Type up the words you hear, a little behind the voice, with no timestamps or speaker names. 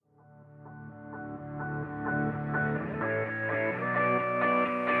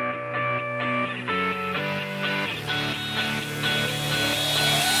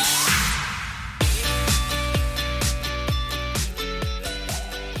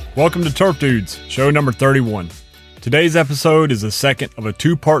Welcome to Turf Dudes, show number 31. Today's episode is the second of a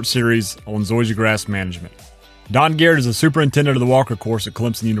two-part series on zoysia grass management. Don Garrett is the superintendent of the Walker course at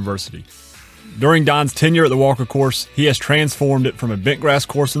Clemson University. During Don's tenure at the Walker course, he has transformed it from a bentgrass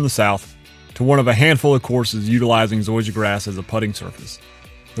course in the south to one of a handful of courses utilizing zoysia grass as a putting surface.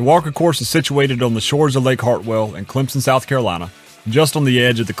 The Walker course is situated on the shores of Lake Hartwell in Clemson, South Carolina, just on the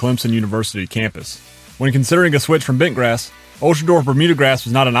edge of the Clemson University campus. When considering a switch from bentgrass, Ultradorf Bermuda grass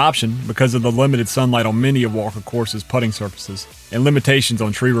was not an option because of the limited sunlight on many of Walker course's putting surfaces and limitations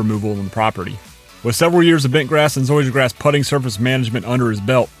on tree removal on the property. With several years of bentgrass and zoysia grass putting surface management under his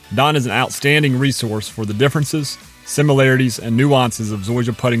belt, Don is an outstanding resource for the differences, similarities, and nuances of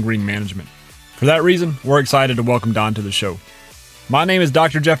zoysia putting green management. For that reason, we're excited to welcome Don to the show. My name is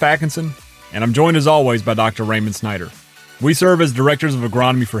Dr. Jeff Atkinson, and I'm joined as always by Dr. Raymond Snyder. We serve as directors of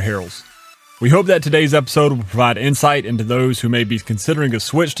agronomy for Harrell's. We hope that today's episode will provide insight into those who may be considering a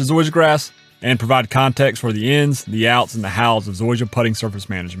switch to zoysia grass and provide context for the ins, the outs, and the hows of zoysia putting surface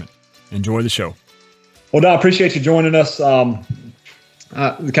management. Enjoy the show. Well, Don, I appreciate you joining us. Kind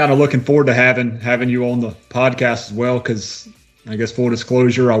of looking forward to having you on the podcast as well, because I guess full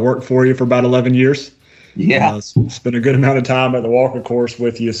disclosure, I worked for you for about 11 years. Yeah. Spent a good amount of time at the Walker course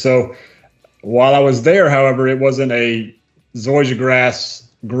with you. So while I was there, however, it wasn't a zoysia grass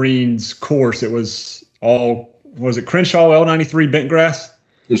greens course. It was it Crenshaw L93 bentgrass?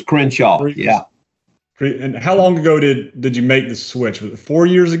 It was Crenshaw, yeah. And how long ago did you make the switch? Was it 4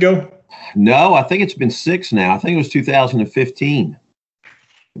 years ago? No, I think it's been 6 now. I think it was 2015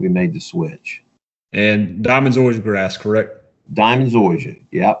 we made the switch. And Diamond zoysia grass, correct? Diamond zoysia,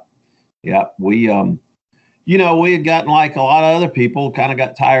 yep. We, we had gotten, like a lot of other people, kind of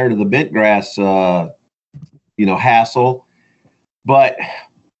got tired of the bentgrass, hassle. But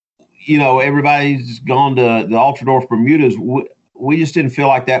everybody's gone to the Ultradorf Bermudas. We just didn't feel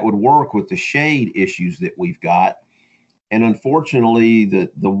like that would work with the shade issues that we've got. And unfortunately,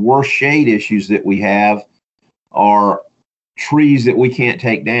 the worst shade issues that we have are trees that we can't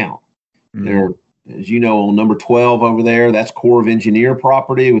take down. Mm-hmm. They're, as you know, on number 12 over there, that's Corps of Engineer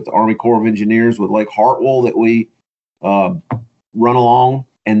property with the Army Corps of Engineers with Lake Hartwell that we run along.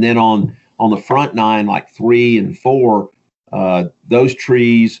 And then on the front 9, like 3 and 4, those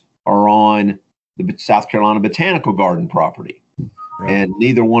trees are on the South Carolina Botanical Garden property. Right. And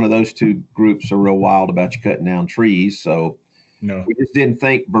neither one of those two groups are real wild about you cutting down trees. So we just didn't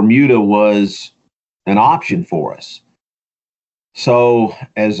think Bermuda was an option for us. So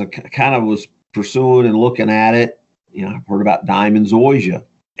as I kind of was pursuing and looking at it, I've heard about Diamond zoysia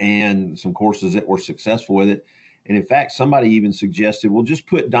and some courses that were successful with it. And in fact, somebody even suggested, well, just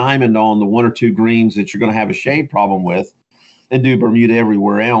put Diamond on the 1 or 2 greens that you're going to have a shade problem with, and do Bermuda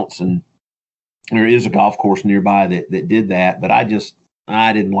everywhere else. And there is a golf course nearby that did that, but I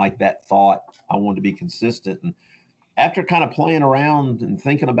didn't like that thought. I wanted to be consistent. And after kind of playing around and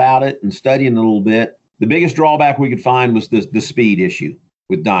thinking about it and studying a little bit, the biggest drawback we could find was the speed issue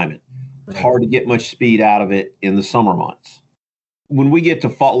with Diamond. It's hard to get much speed out of it in the summer months. When we get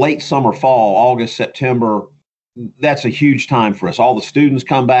to late summer, fall, August, September, that's a huge time for us. All the students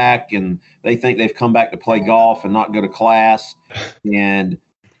come back and they think they've come back to play golf and not go to class. And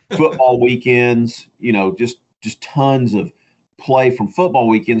football weekends, just tons of play from football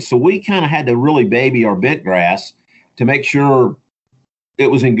weekends. So we kind of had to really baby our bentgrass to make sure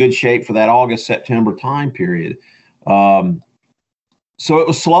it was in good shape for that August, September time period. So it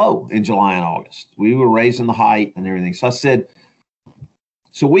was slow in July and August. We were raising the height and everything. So I said,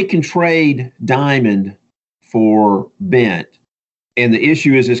 so we can trade Diamond for bent. And the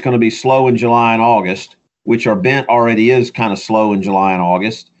issue is it's going to be slow in July and August, which our bent already is kind of slow in July and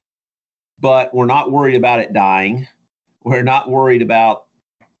August. But we're not worried about it dying. We're not worried about,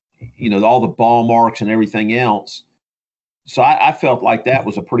 all the ball marks and everything else. So I felt like that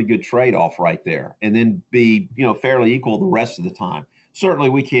was a pretty good trade-off right there. And then be, fairly equal the rest of the time. Certainly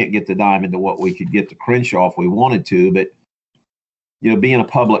we can't get the Diamond to what we could get to Crenshaw if we wanted to, but, being a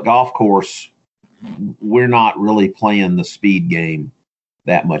public golf course, we're not really playing the speed game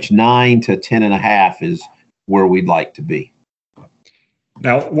that much. 9 to 10.5 is where we'd like to be.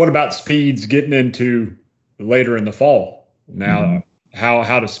 Now, what about speeds getting into later in the fall? Now,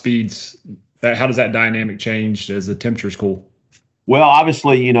 how does that dynamic change as the temperature's cool? Well,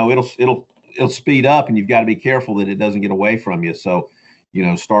 obviously, it'll speed up, and you've got to be careful that it doesn't get away from you. So,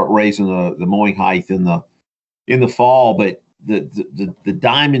 start raising the mowing height in the fall, but the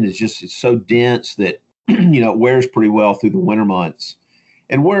Diamond is it's so dense that it wears pretty well through the winter months,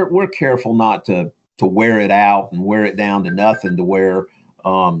 and we're careful not to wear it out and wear it down to nothing to where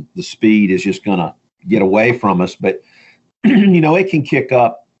the speed is just going to get away from us. But it can kick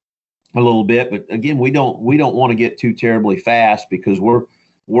up a little bit, but again, we don't want to get too terribly fast because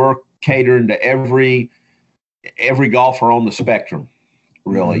we're catering to every golfer on the spectrum,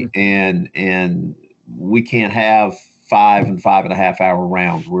 really, and we can't have 5 and 5.5 hour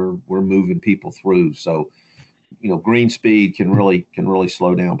rounds. We're moving people through, so green speed can really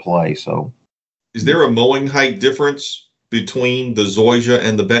slow down play. So, is there a mowing height difference between the Zoysia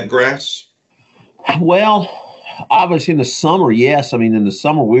and the bent grass? Well, obviously in the summer, yes. I mean, in the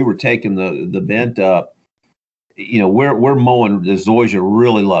summer we were taking the bent up. We're mowing the Zoysia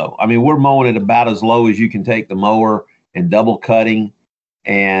really low. I mean, we're mowing it about as low as you can take the mower and double cutting,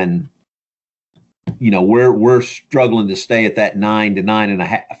 and we're struggling to stay at that 9 to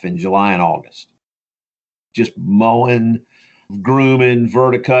 9.5 in July and August. Just mowing, grooming,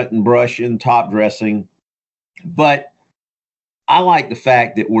 verticutting, brushing, top dressing. But I like the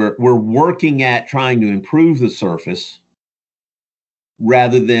fact that we're working at trying to improve the surface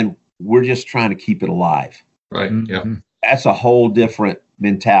rather than we're just trying to keep it alive. Right. Yeah. That's a whole different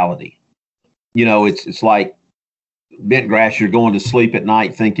mentality. It's like bent grass. You're going to sleep at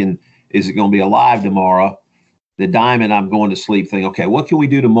night thinking, is it going to be alive tomorrow? The diamond, I'm going to sleep thinking, okay, what can we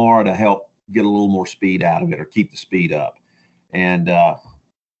do tomorrow to help get a little more speed out of it or keep the speed up? And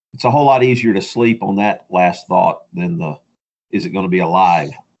it's a whole lot easier to sleep on that last thought than is it going to be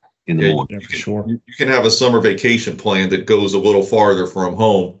alive in the morning? Yeah, for sure. You can have a summer vacation plan that goes a little farther from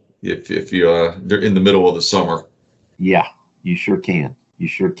home if you're in the middle of the summer. Yeah, you sure can. You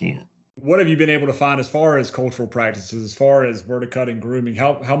sure can. What have you been able to find as far as cultural practices, as far as verticutting, grooming?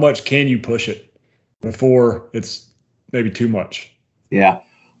 How much can you push it before it's maybe too much? Yeah.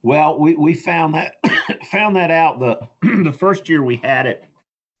 Well, we found that out the first year we had it.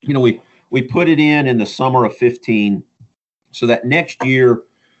 We put it in the summer of 2015, so that next year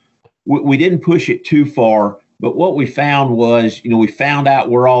we didn't push it too far. But what we found was, we found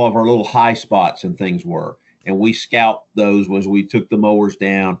out where all of our little high spots and things were, and we scalped those. Was we took the mowers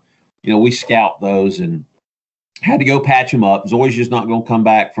down, we scalped those and had to go patch them up. Zoysia's not going to come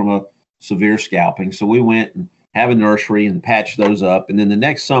back from a severe scalping, so we went and have a nursery and patch those up. And then the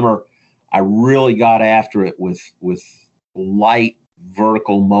next summer, I really got after it with light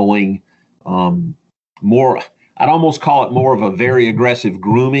vertical mowing. More, I'd almost call it more of a very aggressive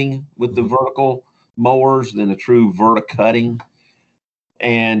grooming with the vertical mowers than a true verticutting.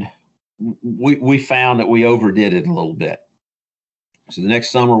 And we found that we overdid it a little bit. So the next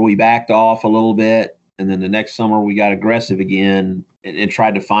summer we backed off a little bit, and then the next summer we got aggressive again and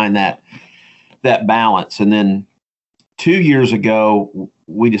tried to find that balance. And then 2 years ago,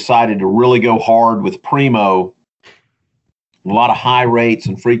 we decided to really go hard with Primo. A lot of high rates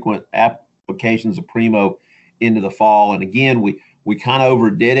and frequent applications of Primo into the fall. And again, we kind of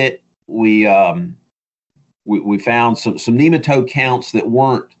overdid it. We found some nematode counts that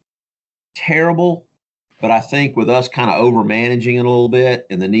weren't terrible, but I think with us kind of over managing it a little bit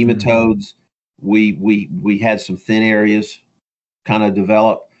and the nematodes, we had some thin areas kind of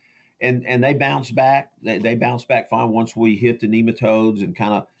develop. And they bounced back. They bounced back fine once we hit the nematodes and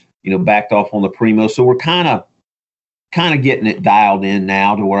kind of, backed off on the Primo. So we're kind of getting it dialed in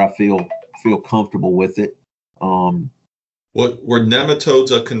now to where I feel comfortable with it. What were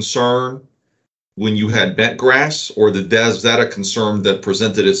nematodes a concern when you had bent grass, or is that a concern that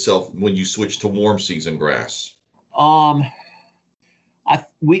presented itself when you switched to warm season grass?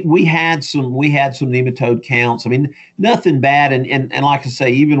 We had some nematode counts. I mean, nothing bad, and like I say,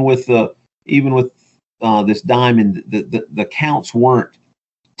 even with this diamond, the counts weren't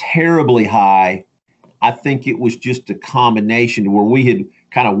terribly high. I think it was just a combination where we had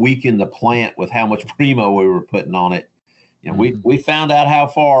kind of weakened the plant with how much Primo we were putting on it. We found out how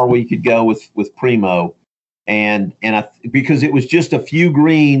far we could go with Primo, and because it was just a few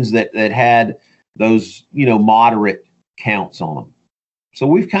greens that had those moderate counts on them. So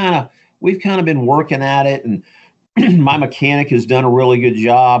we've kind of been working at it, and my mechanic has done a really good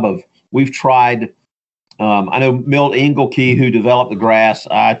job of. We've tried. I know Milt Engelke, who developed the grass.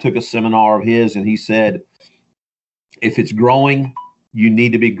 I took a seminar of his, and he said, if it's growing, you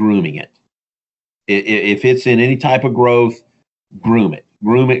need to be grooming it. If it's in any type of growth, groom it.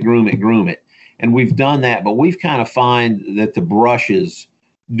 And we've done that, but we've kind of find that the brushes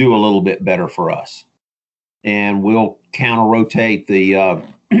do a little bit better for us. And we'll counter rotate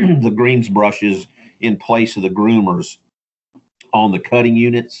the greens brushes in place of the groomers on the cutting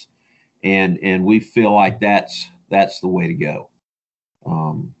units. And we feel like that's the way to go.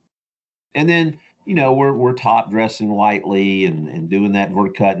 And then, we're top dressing lightly and doing that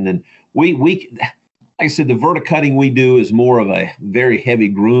verticutting. And we like I said, the verticutting we do is more of a very heavy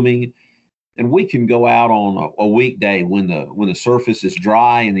grooming. we can go out on a weekday when the surface is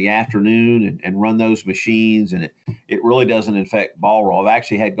dry in the afternoon and run those machines, and it really doesn't affect ball roll. I've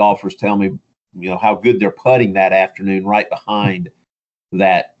actually had golfers tell me, how good they're putting that afternoon right behind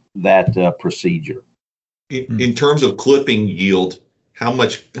that procedure. In terms of clipping yield, how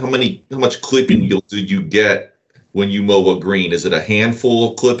much clipping yield do you get when you mow a green? Is it a handful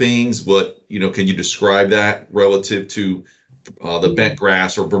of clippings? What, can you describe that relative to the bent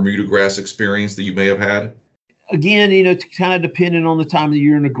grass or Bermuda grass experience that you may have had? Again, it's kind of dependent on the time of the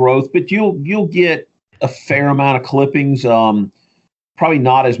year and the growth, but you'll get a fair amount of clippings. Probably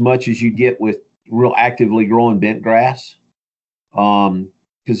not as much as you get with real actively growing bent grass,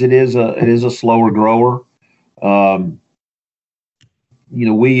 because it is a slower grower.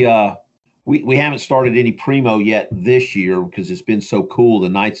 We haven't started any primo yet this year because it's been so cool. The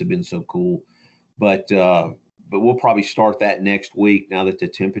nights have been so cool, but we'll probably start that next week now that the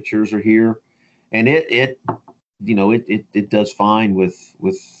temperatures are here, and it does fine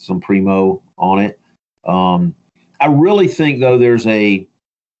with some primo on it. I really think though there's a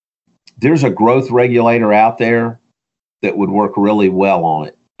growth regulator out there that would work really well on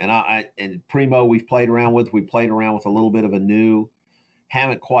it. And primo we've played around with. We played around with a little bit of a new.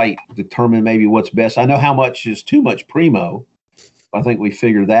 Haven't quite determined maybe what's best. I know how much is too much primo. I think we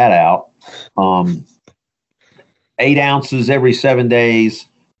figured that out. 8 ounces every 7 days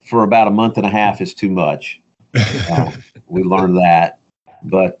for about a month and a half is too much. We learned that,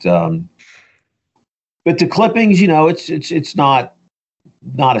 but the clippings, it's not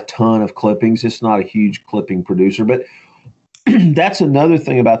a ton of clippings. It's not a huge clipping producer, but that's another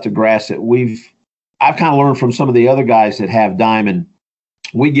thing about the grass that I've kind of learned from some of the other guys that have diamond.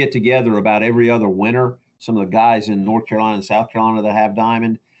 We get together about every other winter, some of the guys in North Carolina and South Carolina that have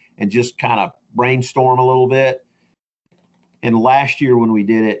diamond, and just kind of brainstorm a little bit. And last year when we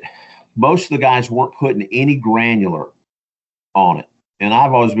did it, most of the guys weren't putting any granular on it. And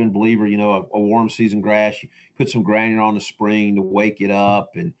I've always been a believer, a warm season grass, you put some granular on the spring to wake it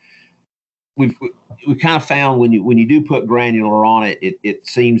up. And we kind of found when you do put granular on it, it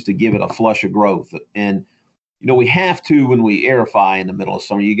seems to give it a flush of growth. And we have to when we aerify in the middle of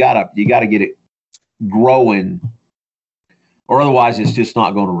summer. You gotta get it growing, or otherwise it's just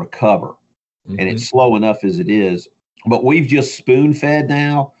not going to recover. Mm-hmm. And it's slow enough as it is. But we've just spoon fed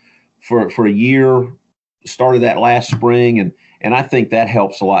now for a year. Started that last spring, and I think that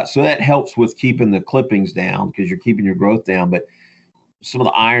helps a lot. So that helps with keeping the clippings down because you're keeping your growth down. But some of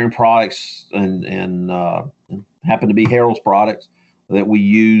the iron products and happen to be Harold's products that we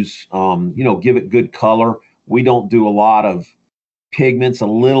use, give it good color. We don't do a lot of pigments, a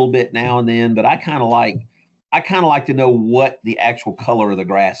little bit now and then, but I kind of like to know what the actual color of the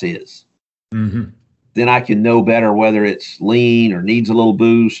grass is. Mm-hmm. Then I can know better whether it's lean or needs a little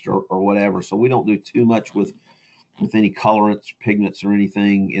boost or whatever. So we don't do too much with any colorants, pigments, or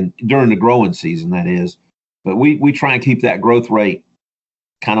anything during the growing season, that is. But we try and keep that growth rate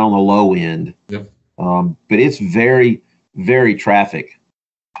kind of on the low end. Yep. But it's very, very traffic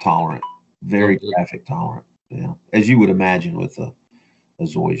tolerant. Very traffic tolerant. Yeah, as you would imagine with a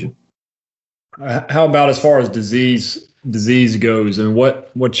zoysia. How about as far as disease goes, and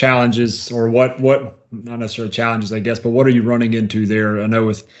what challenges, or what not necessarily challenges, I guess, but what are you running into there? I know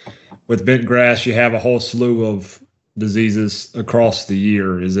with bent grass, you have a whole slew of diseases across the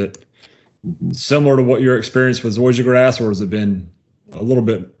year. Is it similar to what your experience with zoysia grass, or has it been a little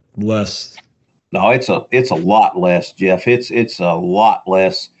bit less? No, it's a lot less, Jeff. It's a lot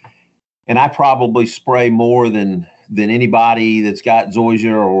less. And I probably spray more than anybody that's got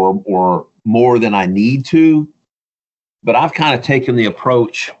zoysia or more than I need to. But I've kind of taken the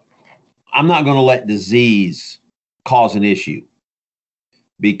approach, I'm not going to let disease cause an issue,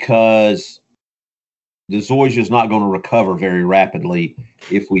 because the zoysia is not going to recover very rapidly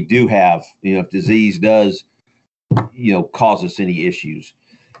if we do have, if disease does, cause us any issues.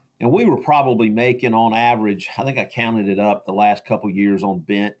 And we were probably making on average, I think I counted it up the last couple of years on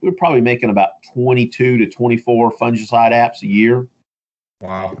bent, we were probably making about 22 to 24 fungicide apps a year.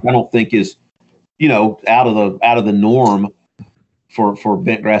 Wow. I don't think is, out of the norm for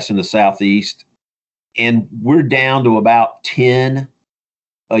bent grass in the Southeast. And we're down to about 10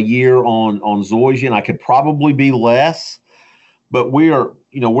 a year on zoysia, and I could probably be less, but we're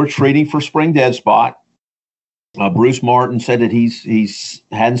treating for spring dead spot. Bruce Martin said that he's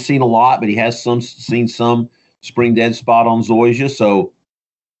hadn't seen a lot, but he has seen some spring dead spot on zoysia. So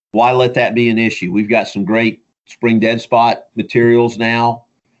why let that be an issue? We've got some great spring dead spot materials now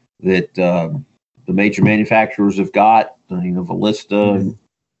that the major manufacturers have got. Valista,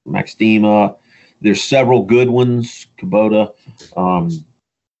 Maxdema. There's several good ones, Kubota.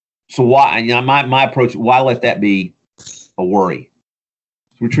 So why, my approach, why let that be a worry?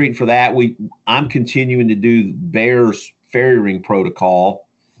 So we're treating for that. I'm continuing to do Bayer's fairy ring protocol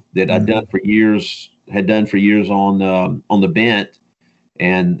that I've done for years, on the bent.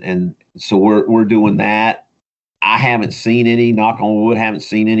 And so we're doing that. I haven't seen any, knock on wood, haven't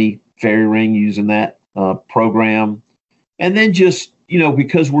seen any fairy ring using that program. And then just,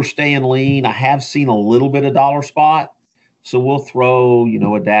 because we're staying lean, I have seen a little bit of dollar spot. So we'll throw, a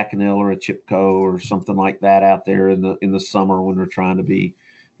Daconil or a Chipco or something like that out there in the summer when we're trying to be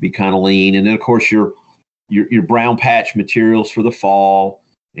kind of lean. And then of course your brown patch materials for the fall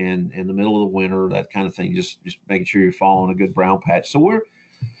and in the middle of the winter, that kind of thing, just making sure you're following a good brown patch. So we're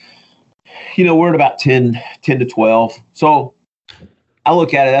at about 10 to 12. So I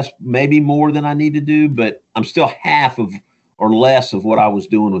look at it, that's maybe more than I need to do, but I'm still half of or less of what I was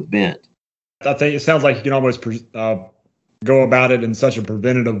doing with bent. I think it sounds like you can almost go about it in such a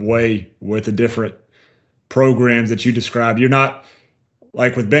preventative way with the different programs that you describe. You're not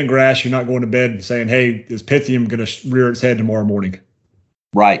like with bent grass, you're not going to bed saying, hey, is Pythium going to rear its head tomorrow morning?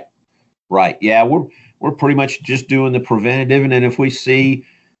 Right. Yeah, we're pretty much just doing the preventative. And then if we see,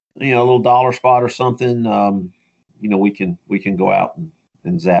 a little dollar spot or something, we can go out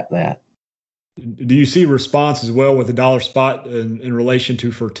and zap that. Do you see response as well with the dollar spot in relation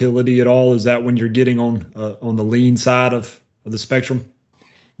to fertility at all? Is that when you're getting on the lean side of the spectrum?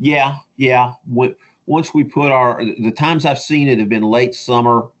 Yeah. Once we put the times I've seen it have been late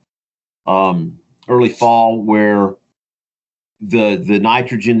summer, early fall, where the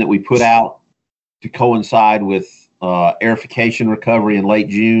nitrogen that we put out to coincide with aerification recovery in late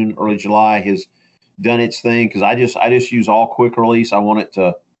June, early July has done its thing. Because I just use all quick release. I want it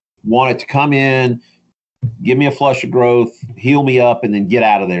to come in, give me a flush of growth, heal me up, and then get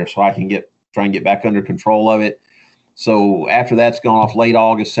out of there so I can try and get back under control of it. So after that's gone off, late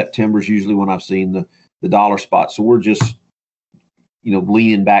August, September is usually when I've seen the dollar spot. So we're just,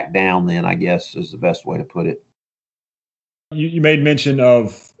 leaning back down then, I guess, is the best way to put it. You made mention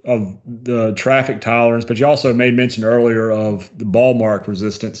of the traffic tolerance, but you also made mention earlier of the ball mark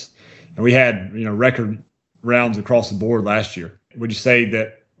resistance. And we had, record rounds across the board last year. Would you say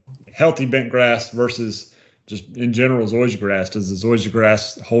that healthy bent grass versus just in general zoysia grass, does the zoysia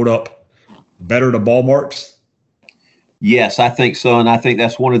grass hold up better to ball marks? Yes, I think so. And I think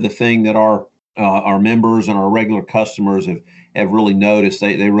that's one of the things that our members and our regular customers have really noticed.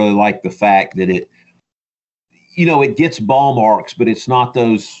 They really like the fact that it gets ball marks, but it's not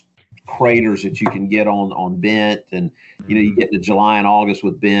those craters that you can get on bent. And, you get to July and August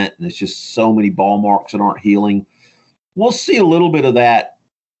with bent, and it's just so many ball marks that aren't healing. We'll see a little bit of that,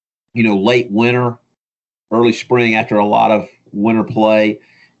 late winter, early spring after a lot of winter play.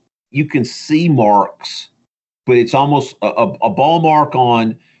 You can see marks, but it's almost a ball mark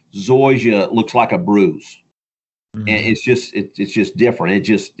on zoysia looks like a bruise. Mm-hmm. And it's just different.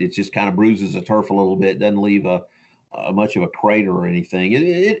 It just kind of bruises the turf a little bit. It doesn't leave a much of a crater or anything.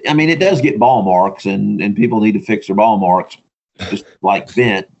 It does get ball marks, and people need to fix their ball marks, just like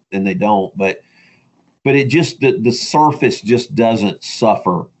bent, and they don't. But it just the surface just doesn't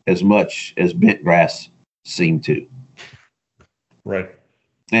suffer as much as bent grass seemed to. Right.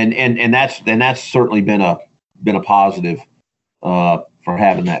 And that's certainly been a positive for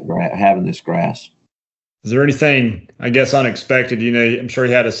having this grass. Is there anything, I guess, unexpected? I'm sure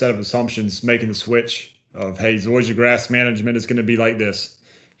you had a set of assumptions making the switch of, hey, zoysia grass management is going to be like this.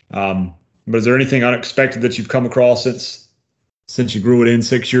 But is there anything unexpected that you've come across since you grew it in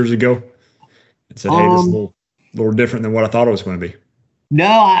 6 years ago and said, hey, this is a little different than what I thought it was going to be? No,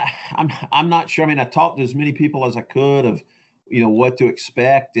 I'm not sure. I talked to as many people as I could of, what to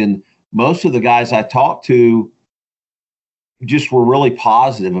expect. And most of the guys I talked to just were really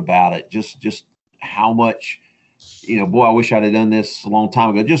positive about it. Just how much, boy, I wish I'd have done this a long time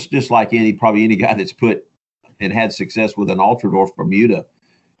ago. Just like probably any guy that's put and had success with an Ultradorf Bermuda,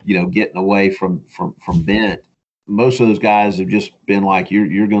 getting away from bent. Most of those guys have just been like,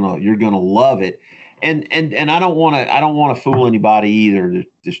 you're gonna love it. And I don't want to fool anybody either.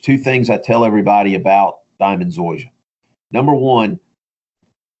 There's two things I tell everybody about Diamond Zoysia. Number one,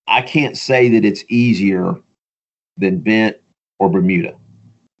 I can't say that it's easier than bent or Bermuda.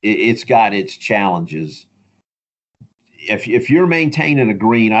 It's got its challenges. If you're maintaining a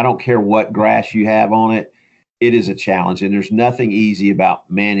green, I don't care what grass you have on it, it is a challenge. And there's nothing easy about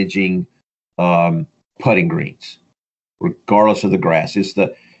managing putting greens, regardless of the grass. It's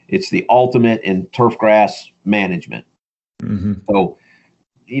the ultimate in turf grass management. Mm-hmm. So,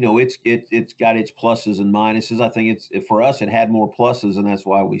 it's got its pluses and minuses. I think for us, it had more pluses, and that's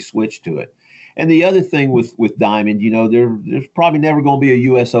why we switched to it. And the other thing with Diamond, there's probably never going to be a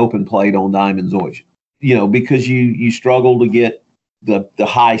U.S. Open played on Diamond Zoysia, because you struggle to get the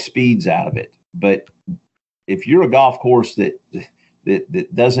high speeds out of it. But if you're a golf course that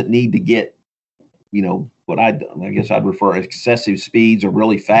doesn't need to get, what I guess I'd refer excessive speeds or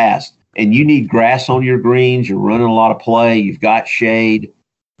really fast, and you need grass on your greens, you're running a lot of play, you've got shade,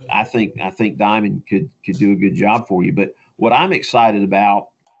 I think Diamond could do a good job for you. But what I'm excited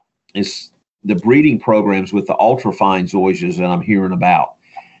about is the breeding programs with the ultra-fine Zoysias that I'm hearing about.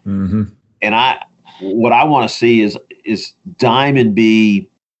 Mm-hmm. And what I want to see is Diamond be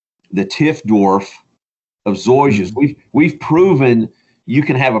the Tiffdorf of Zoysias. Mm-hmm. We've proven you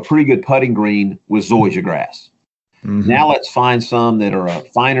can have a pretty good putting green with Zoysia grass. Mm-hmm. Now let's find some that are a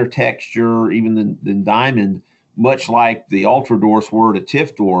finer texture even than Diamond, much like the Ultradorfs were to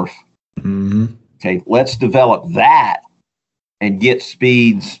Tiffdorf. Mm-hmm. Okay, let's develop that and get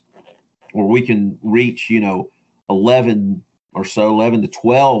speeds where we can reach, 11 to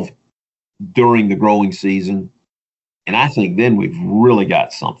 12 during the growing season. And I think then we've really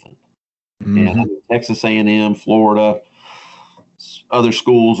got something. Mm-hmm. And Texas A&M, Florida, other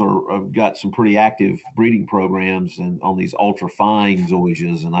schools have got some pretty active breeding programs and on these ultra fine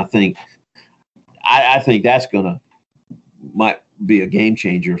Zoysias. And I think that's might be a game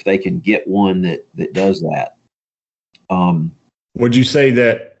changer if they can get one that does that. Would you say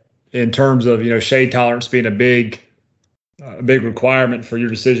that in terms of, shade tolerance being a big requirement for your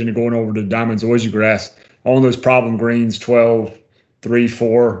decision to going over to Diamond Zoysia grass on those problem greens, 12, 3,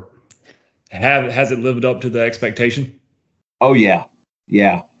 4, has it lived up to the expectation? Oh yeah.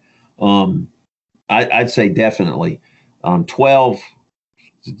 Yeah. I'd say definitely. 12,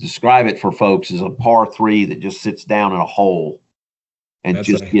 to describe it for folks, is a par 3 that just sits down in a hole and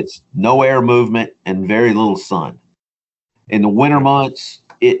gets no air movement and very little sun. In the winter months,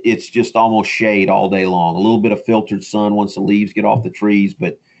 it's just almost shade all day long. A little bit of filtered sun once the leaves get off the trees,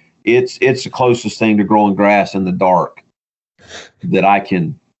 but it's the closest thing to growing grass in the dark that I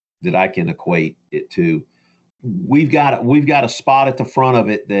can equate it to. We've got a spot at the front of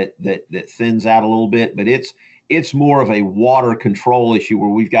it that thins out a little bit, but it's more of a water control issue where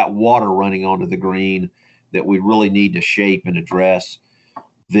we've got water running onto the green that we really need to shape and address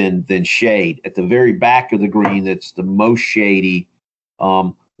than shade. At the very back of the green, that's the most shady.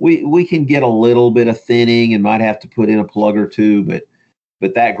 We can get a little bit of thinning and might have to put in a plug or two, but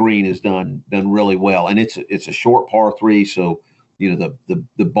that green is done really well, and it's a short par 3, so the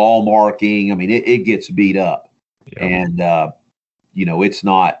ball marking. I mean, it gets beat up. Yeah. And it's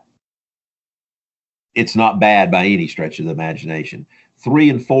not bad by any stretch of the imagination. 3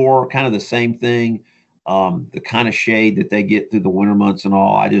 and 4, kind of the same thing. The kind of shade that they get through the winter months and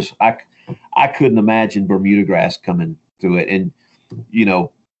all. I couldn't imagine Bermuda grass coming through it. And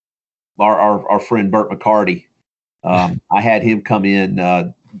our friend Burt McCarty, I had him come in.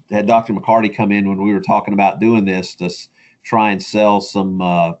 Had Dr. McCarty come in when we were talking about doing this to try and sell some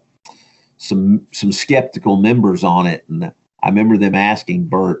skeptical members on it. And I remember them asking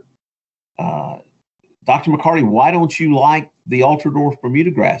Bert, Dr. McCarty, why don't you like the Ultradorf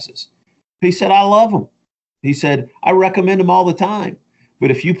Bermuda grasses? He said, I love them. He said, I recommend them all the time.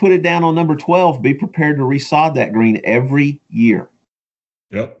 But if you put it down on number 12, be prepared to resod that green every year.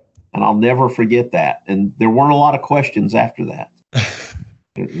 Yep. And I'll never forget that. And there weren't a lot of questions after that.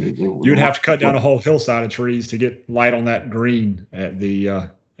 You'd have to cut down a whole hillside of trees to get light on that green at the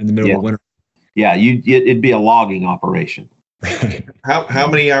in the middle of winter. Yeah, it'd be a logging operation. How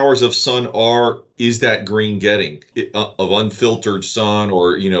many hours of sun is that green getting of unfiltered sun,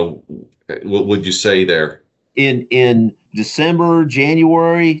 or what would you say there? In December,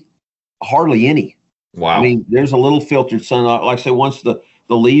 January, hardly any. Wow. I mean, there's a little filtered sun. Like I say, once the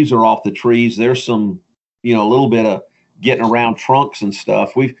leaves are off the trees, there's some a little bit of getting around trunks and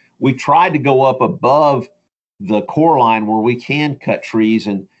stuff. We've tried to go up above the core line where we can cut trees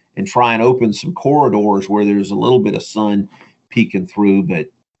and try and open some corridors where there's a little bit of sun peeking through, but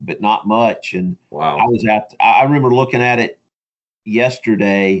not much. And wow. I remember looking at it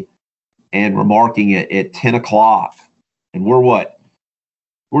yesterday and remarking it at 10 o'clock. And we're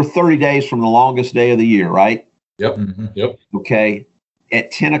 30 days from the longest day of the year, right? Yep. Mm-hmm. Yep. Okay.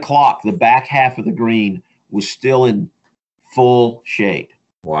 At 10 o'clock, the back half of the green was still in full shade.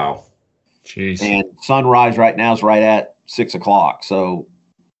 Wow. Jeez. And sunrise right now is right at 6 o'clock. So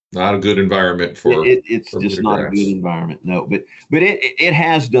not a good environment for it's just not a good environment. No, but it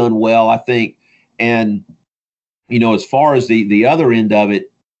has done well, I think. And as far as the other end of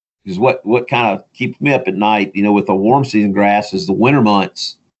it is what kind of keeps me up at night, with the warm season grass is the winter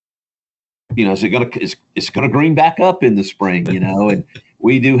months. is it going to, it's going to green back up in the spring, and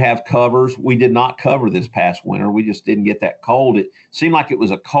we do have covers. We did not cover this past winter. We just didn't get that cold. It seemed like it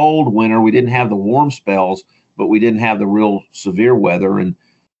was a cold winter. We didn't have the warm spells, but we didn't have the real severe weather. And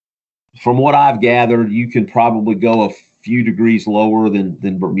from what I've gathered, you can probably go a few degrees lower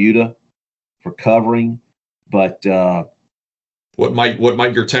than Bermuda for covering. But what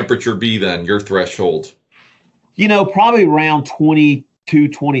might your temperature be then, your threshold? Probably around 22,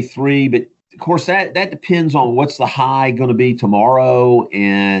 23, but of course that depends on what's the high going to be tomorrow,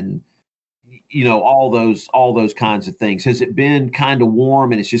 and all those kinds of things. Has it been kind of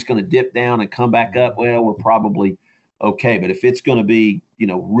warm and it's just going to dip down and come back up? Well, we're probably okay. But if it's going to be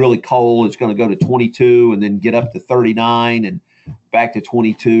really cold, it's going to go to 22 and then get up to 39 and back to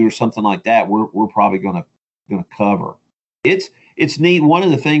 22 or something like that. We're probably going to cover. It's neat. One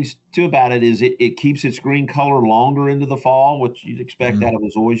of the things too about it is it keeps its green color longer into the fall, which you'd expect out of a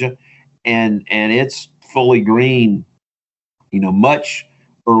zoysia, and it's fully green, much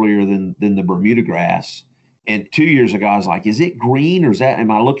earlier than the Bermuda grass. And 2 years ago, I was like, is it green or am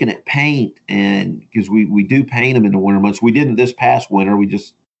I looking at paint? And because we do paint them in the winter months. We didn't this past winter. We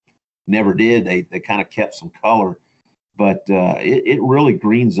just never did. They kind of kept some color, but it really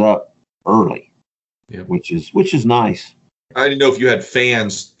greens up early, which is nice. I didn't know if you had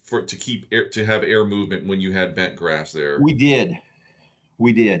fans to have air movement when you had bent grass there. We did.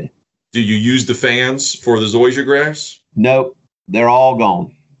 Do you use the fans for the zoysia grass? Nope. They're all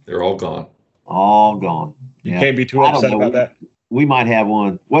gone. They're all gone. All gone. You can't be too upset about that. We might have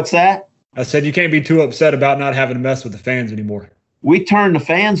one. What's that? I said you can't be too upset about not having to mess with the fans anymore. We turned the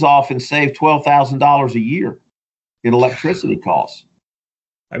fans off and saved $12,000 a year in electricity costs.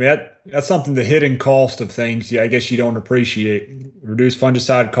 I mean, that's something, the hidden cost of things, I guess you don't appreciate. Reduce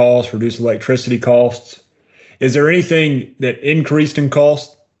fungicide costs, reduce electricity costs. Is there anything that increased in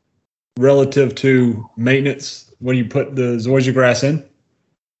cost relative to maintenance when you put the zoysia grass in?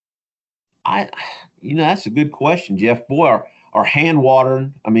 That's a good question, Jeff. Boy, our hand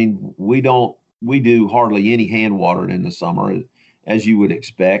watering, I mean, we do hardly any hand watering in the summer, as you would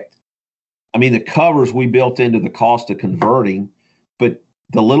expect. I mean, the covers we built into the cost of converting, but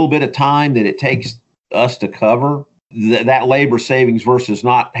the little bit of time that it takes us to cover, that labor savings versus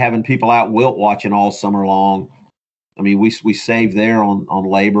not having people out wilt watching all summer long. I mean, we save there on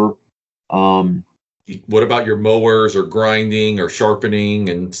labor. What about your mowers or grinding or sharpening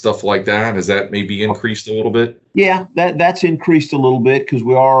and stuff like that? Has that maybe increased a little bit? Yeah, that's increased a little bit because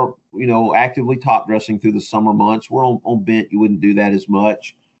we are, actively top dressing through the summer months. We're on bent. You wouldn't do that as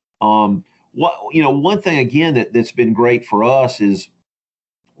much. One thing again that's been great for us is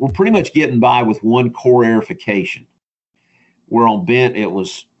we're pretty much getting by with one core aerification. We're on bent. It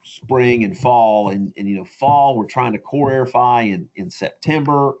was spring and fall, and fall we're trying to core aerify in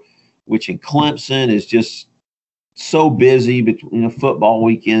September, which in Clemson is just so busy between football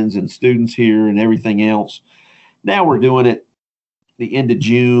weekends and students here and everything else. Now we're doing it the end of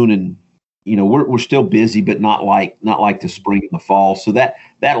June, and we're still busy, but not like the spring and the fall. So that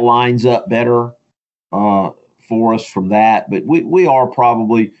lines up better for us from that. But we are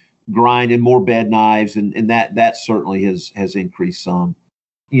probably grinding more bed knives, and that certainly has increased some.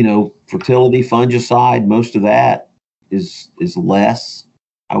 Fertility, fungicide, most of that is less,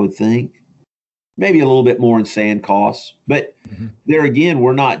 I would think. Maybe a little bit more in sand costs, but there again,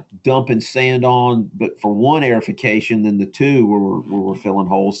 we're not dumping sand on, but for one aerification than the two where we're filling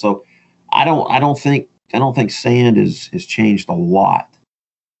holes. So I don't think sand has changed a lot.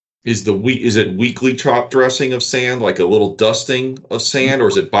 Is it weekly top dressing of sand, like a little dusting of sand, or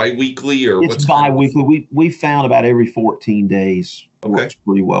is it bi-weekly, or it's bi-weekly? We found about every 14 days works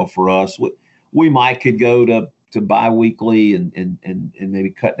pretty well for us. We might could go to bi-weekly and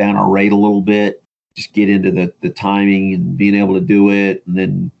maybe cut down our rate a little bit, just get into the timing and being able to do it, and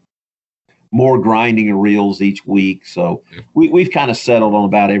then more grinding of reels each week. So we've kind of settled on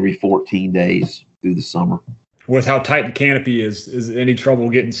about every 14 days through the summer. With how tight the canopy is any trouble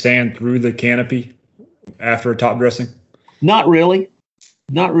getting sand through the canopy after a top dressing? Not really.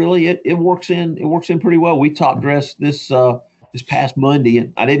 It works in pretty well. We top dressed this past Monday,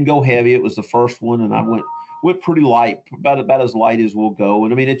 and I didn't go heavy. It was the first one, and I went pretty light, about as light as we'll go.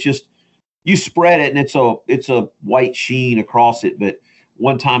 And I mean, it's just, you spread it and it's a white sheen across it, but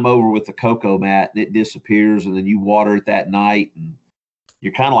one time over with the cocoa mat and it disappears, and then you water it that night and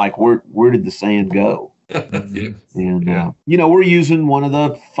you're kind of like, where did the sand go? And we're using one of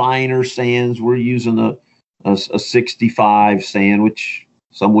the finer sands. We're using a 65 sand, which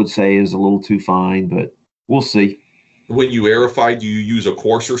some would say is a little too fine, but we'll see. When you aerify, do you use a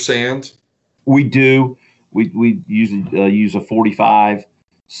coarser sand? We do. We usually use a 45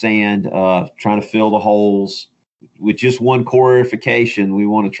 sand, trying to fill the holes with just one core aerification. We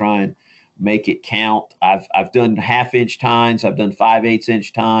want to try and make it count. I've done 1/2-inch tines. I've done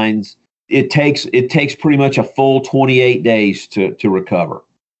 5/8-inch tines. It takes pretty much a full 28 days to recover.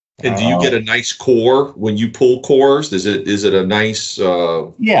 And do you get a nice core when you pull cores? Is it a nice?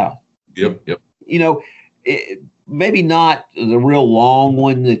 Yeah. Yep. You know, maybe not the real long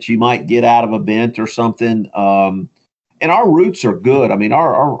one that you might get out of a bent or something. And our roots are good. I mean,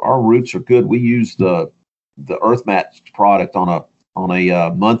 our roots are good. We use the EarthMat product on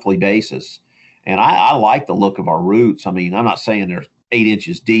a monthly basis, and I like the look of our roots. I mean, I'm not saying they're 8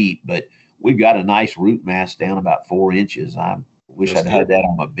 inches deep, but we've got a nice root mass down about 4 inches. I wish I'd had that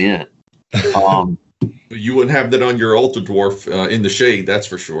on my bent. You wouldn't have that on your Ultra Dwarf in the shade, that's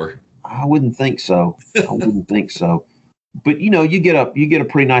for sure. I wouldn't think so. But you know, you get a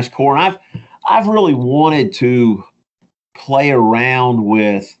pretty nice core. And I've really wanted to play around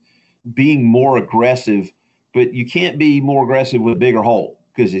with being more aggressive, but you can't be more aggressive with a bigger hole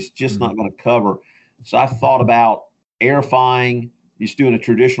because it's just not going to cover. So I've thought about aerifying, just doing a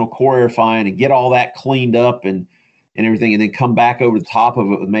traditional core aerifying and get all that cleaned up and everything, and then come back over the top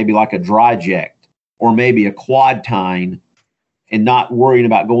of it with maybe like a dry ject or maybe a quad tine, and not worrying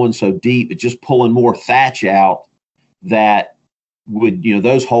about going so deep, but just pulling more thatch out that would, you know,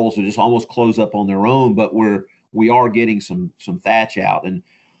 those holes would just almost close up on their own, but we are getting some thatch out. And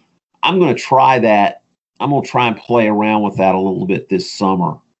I'm going to try that. I'm going to try and play around with that a little bit this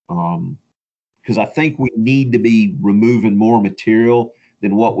summer. Because I think we need to be removing more material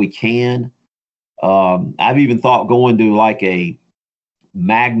than what we can. I've even thought going to like a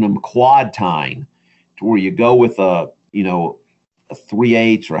Magnum quad tine, to where you go with a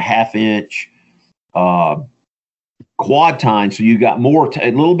 3/8 or a 1/2-inch quad tine, so you got a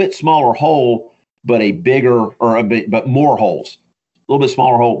little bit smaller hole, but but more holes. A little bit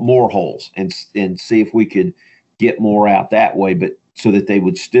smaller hole, more holes, and see if we could get more out that way, but so that they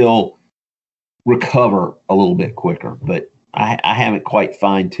would still recover a little bit quicker. But I haven't quite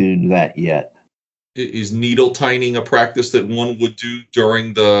fine-tuned that yet. Is needle tining a practice that one would do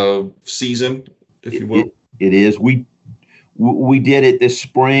during the season, if you will? It is. We did it this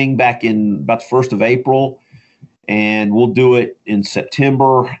spring, back in about the 1st of April, and we'll do it in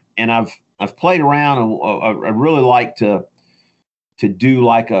September. And I've played around, and I really like to do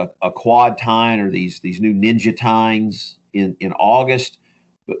like a quad tine or these new Ninja tines in August.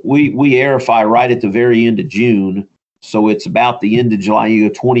 But we aerify right at the very end of June. So it's about the end of July. You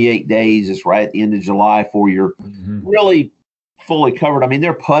go 28 days. It's right at the end of July before you're really fully covered. I mean,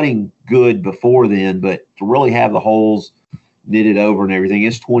 they're putting good before then, but to really have the holes knitted over and everything,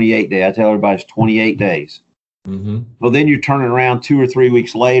 it's 28 days. I tell everybody it's 28 days. Well, then you're turning around 2 or 3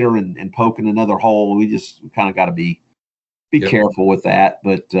 weeks later and poking another hole. We kind of got to be careful with that.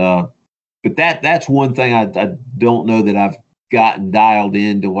 But that's one thing I don't know that I've gotten dialed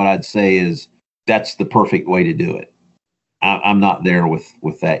into what I'd say is that's the perfect way to do it. I'm not there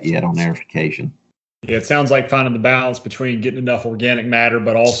with that yet on aerification. Yeah, it sounds like finding the balance between getting enough organic matter,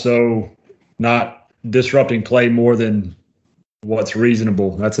 but also not disrupting play more than what's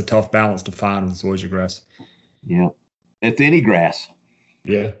reasonable. That's a tough balance to find with zoysia grass. Yeah, it's any grass.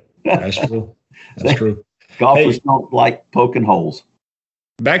 Yeah, that's true. That's true. Golfers don't like poking holes.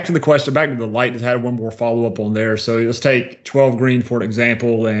 Back to the question, back to the light. Just had one more follow-up on there. So let's take 12 green for an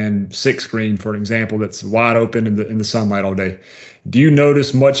example and 6 green for an example that's wide open in the sunlight all day. Do you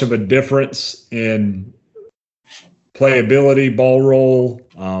notice much of a difference in playability, ball roll,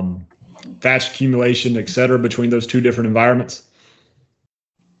 thatch accumulation, et cetera, between those two different environments?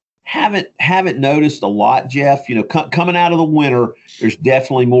 Haven't noticed a lot, Jeff. You know, coming out of the winter, there's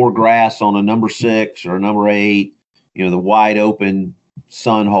definitely more grass on a number 6 or a number 8, you know, the wide open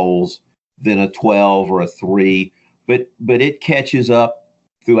sun holes, than a 12 or a 3, but it catches up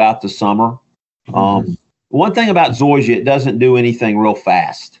throughout the summer. One thing about zoysia, it doesn't do anything real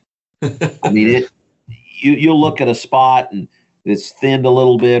fast. I mean, you'll look at a spot and it's thinned a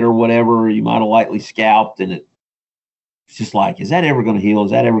little bit or whatever, you might have lightly scalped, and it's just like, is that ever going to heal?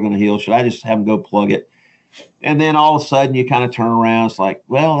 Is that ever going to heal? Should I just have them go plug it? And then all of a sudden you kind of turn around. It's like,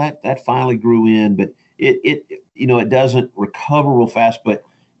 well, that finally grew in, but it doesn't recover real fast, but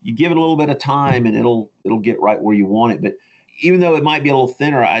you give it a little bit of time and it'll get right where you want it. But even though it might be a little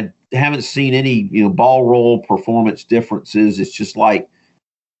thinner, I haven't seen any, ball roll performance differences. It's just like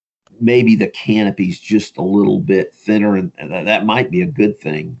maybe the canopy's just a little bit thinner, and that might be a good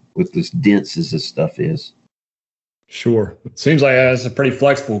thing with as dense as this stuff is. Sure. It seems like it's a pretty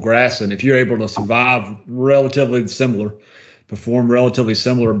flexible grass, and if you're able to survive relatively similar, perform relatively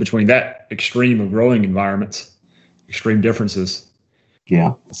similar between that extreme of growing environments, extreme differences.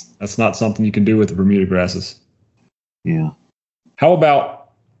 Yeah. That's not something you can do with the Bermuda grasses. Yeah. How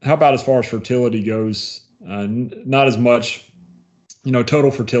about as far as fertility goes? Not as much, total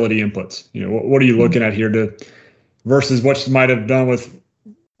fertility inputs. What are you looking at here versus what you might have done with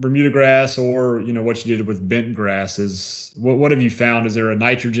Bermuda grass or, what you did with bent grasses? What have you found? Is there a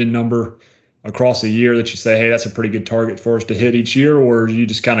nitrogen number across a year that you say, hey, that's a pretty good target for us to hit each year? Or are you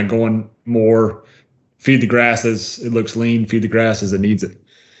just kind of going more feed the grass as it looks lean, feed the grass as it needs it?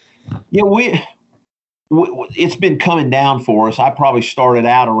 Yeah, it's been coming down for us. I probably started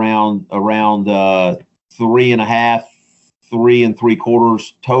out around 3.5, 3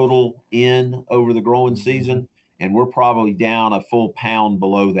 3/4 total in over the growing season. And we're probably down a full pound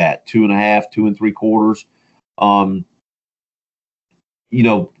below that, 2.5, 2 3/4.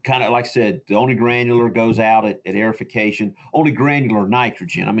 Kind of like I said, the only granular goes out at aerification, only granular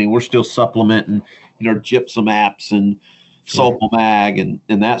nitrogen. I mean, we're still supplementing, gypsum apps and sulfomag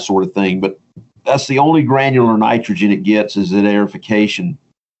and that sort of thing. But that's the only granular nitrogen it gets is at aerification.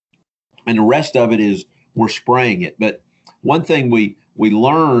 And the rest of it is we're spraying it. But one thing we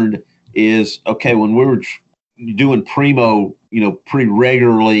learned is, okay, when we were doing Primo, pretty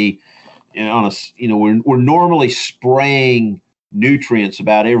regularly we're normally spraying nutrients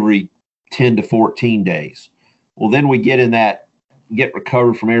about every 10 to 14 days. Well, then we get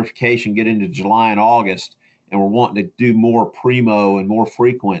recovered from aerification, get into July and August, and we're wanting to do more Primo and more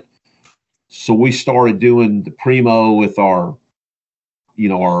frequent. So we started doing the Primo with our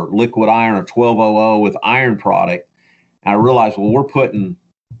liquid iron, our 1200 with iron product. And I realized, well, we're putting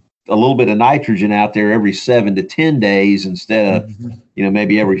a little bit of nitrogen out there every 7 to 10 days instead of,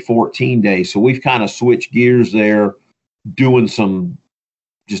 maybe every 14 days. So we've kind of switched gears there, doing some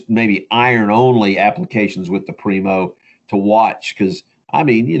just maybe iron only applications with the Primo to watch. Cause I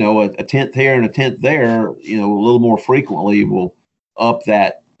mean, a tenth here and a tenth there, a little more frequently will up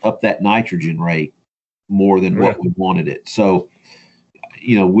that nitrogen rate more than what we wanted it. So,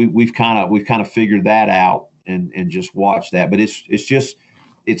 we've kind of figured that out and just watch that, but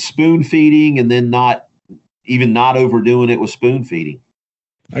it's spoon feeding and then not overdoing it with spoon feeding.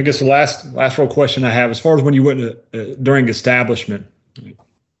 I guess the last real question I have, as far as when you went during establishment,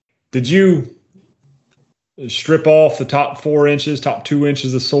 did you strip off the top 4 inches, top 2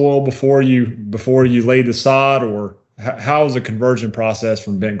 inches of soil before you laid the sod, or how is the conversion process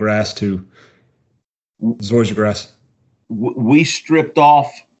from bent grass to zoysia grass? We stripped off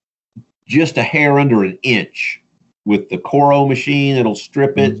just a hair under an inch with the Coro machine. It'll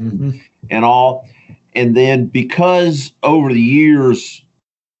strip it and all. And then because over the years,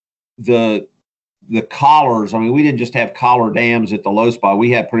 the collars, I mean, we didn't just have collar dams at the low spot.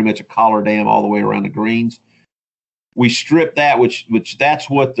 We had pretty much a collar dam all the way around the greens. We stripped that, which that's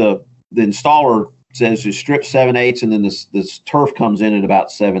what the installer says is strip 7/8, and then this turf comes in at about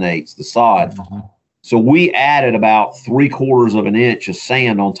 7/8, the sod. So we added about 3/4 of an inch of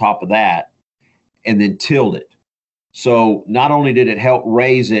sand on top of that and then tilled it. So not only did it help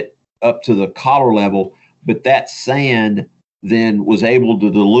raise it up to the collar level, but that sand then was able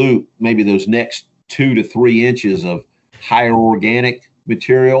to dilute maybe those next 2 to 3 inches of higher organic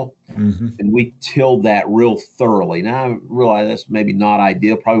material. And we tilled that real thoroughly. Now I realize that's maybe not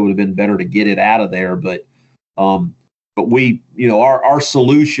ideal. Probably would have been better to get it out of there, but we, our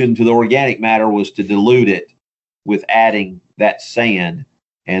solution to the organic matter was to dilute it with adding that sand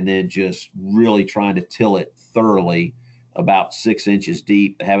and then just really trying to till it thoroughly about 6 inches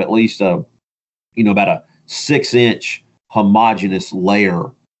deep, to have at least about a 6-inch homogeneous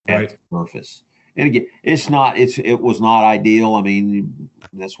layer at the surface. And again, it was not ideal. I mean,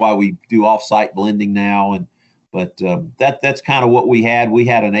 that's why we do off-site blending now. But that's kind of what we had. We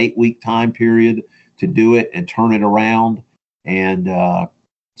had an 8-week time period to do it and turn it around. And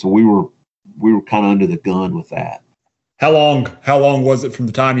so we were kind of under the gun with that. How long was it from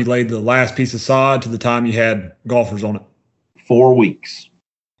the time you laid the last piece of sod to the time you had golfers on it? 4 weeks.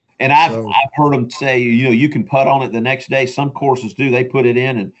 And I've heard them say, you can putt on it the next day. Some courses do. They put it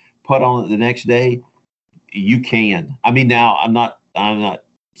in and putt on it the next day. You can. I mean, now I'm not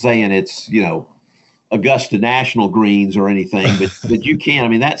saying it's, Augusta National greens or anything, but you can. I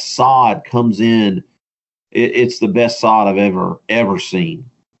mean, that sod comes in. It's the best sod I've ever seen.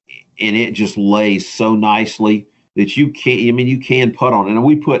 And it just lays so nicely that you can putt on it. And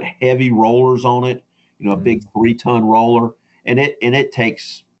we put heavy rollers on it, a big 3-ton roller, and it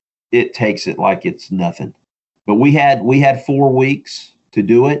takes it like it's nothing. But we had 4 weeks to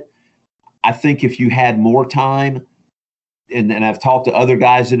do it. I think if you had more time, and I've talked to other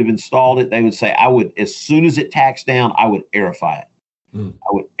guys that have installed it, they would say, as soon as it tacks down, I would aerify it.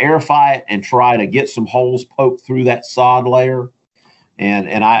 I would aerify it and try to get some holes poked through that sod layer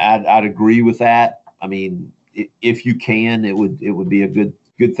And I'd agree with that. I mean, if you can, it would be a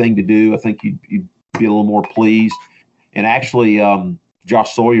good thing to do. I think you'd be a little more pleased. And actually,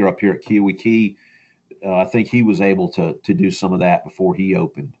 Josh Sawyer up here at Kiwi Key, I think he was able to do some of that before he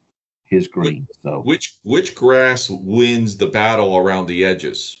opened his green. So which grass wins the battle around the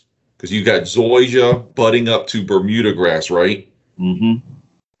edges? Because you got zoysia butting up to Bermuda grass, right? Mm-hmm.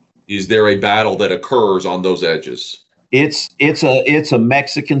 Is there a battle that occurs on those edges? It's a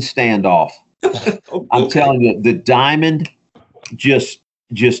Mexican standoff. I'm telling you, the diamond just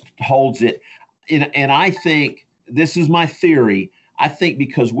holds it. And I think, this is my theory, I think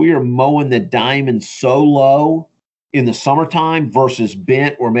because we are mowing the diamond so low in the summertime versus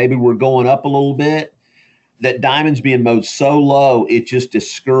bent, or maybe we're going up a little bit, that diamond's being mowed so low, it just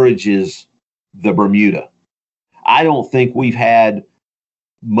discourages the Bermuda. I don't think we've had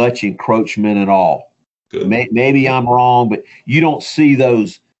much encroachment at all. Maybe I'm wrong, but you don't see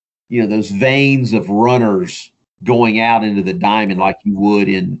those veins of runners going out into the diamond like you would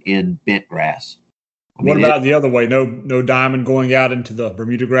in bent grass. What about the other way? No diamond going out into the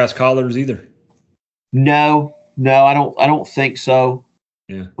Bermuda grass collars either? No, I don't think so.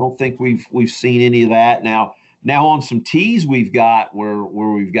 Yeah. I don't think we've seen any of that. Now on some tees we've got where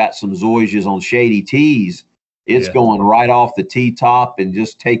we've got some zoysias on shady tees, it's going right off the tee top and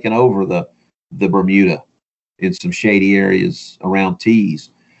just taking over the Bermuda in some shady areas around tees.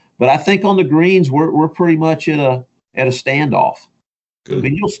 But I think on the greens we're pretty much at a standoff. Good. I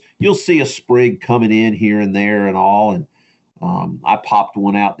mean, you'll see a sprig coming in here and there and all, and I popped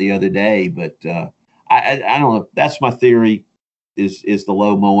one out the other day. But I don't know. That's my theory. Is the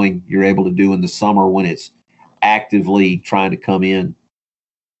low mowing you're able to do in the summer when it's actively trying to come in.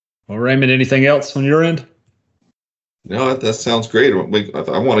 Well, Raymond, anything else on your end? No, that sounds great. I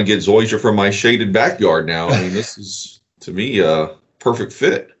want to get zoysia from my shaded backyard now. I mean, this is, to me, a perfect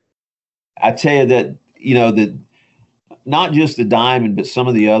fit. I tell you that, that not just the diamond, but some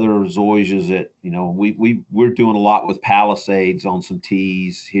of the other zoysias that, we're doing a lot with Palisades on some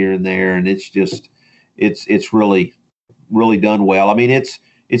tees here and there. And it's just, it's really, really done well. I mean, it's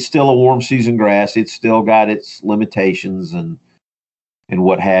still a warm season grass. It's still got its limitations and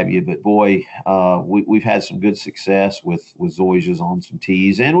what have you. But boy, we've had some good success with zoysias on some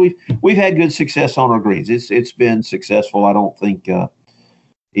tees, and we've had good success on our greens. It's been successful. I don't think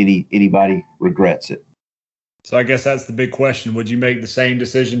anybody regrets it. So I guess that's the big question. Would you make the same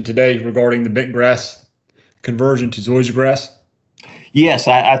decision today regarding the bent grass conversion to zoysia grass? Yes,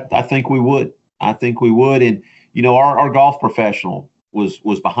 I think we would. I think we would. And, our golf professional was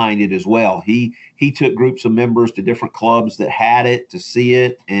behind it as well. He took groups of members to different clubs that had it to see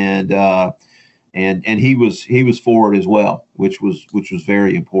it. And he was for it as well, which was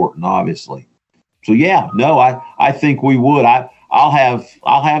very important, obviously. So, I think we would. I'll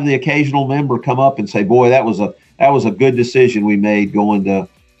have the occasional member come up and say, "Boy, that was a good decision we made going to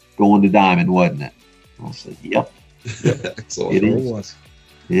diamond, wasn't it?" I'll say, "Yep, Excellent. It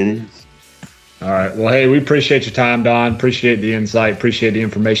is." All right. Well, hey, we appreciate your time, Don. Appreciate the insight. Appreciate the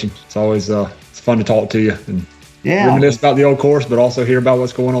information. It's always it's fun to talk to you and reminisce about the old course, but also hear about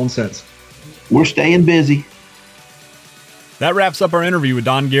what's going on since. We're staying busy. That wraps up our interview with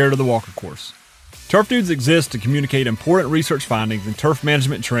Don Garrett of the Walker Course. Turf Dudes exists to communicate important research findings and turf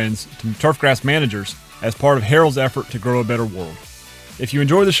management trends to turfgrass managers as part of Harold's effort to grow a better world. If you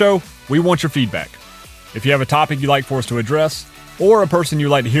enjoy the show, we want your feedback. If you have a topic you'd like for us to address or a person you'd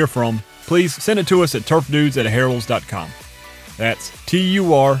like to hear from, please send it to us at turfdudes@harolds.com. That's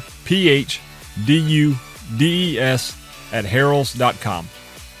turfdudes@harolds.com.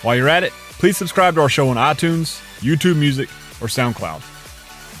 While you're at it, please subscribe to our show on iTunes, YouTube Music, or SoundCloud.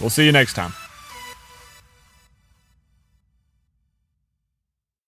 We'll see you next time.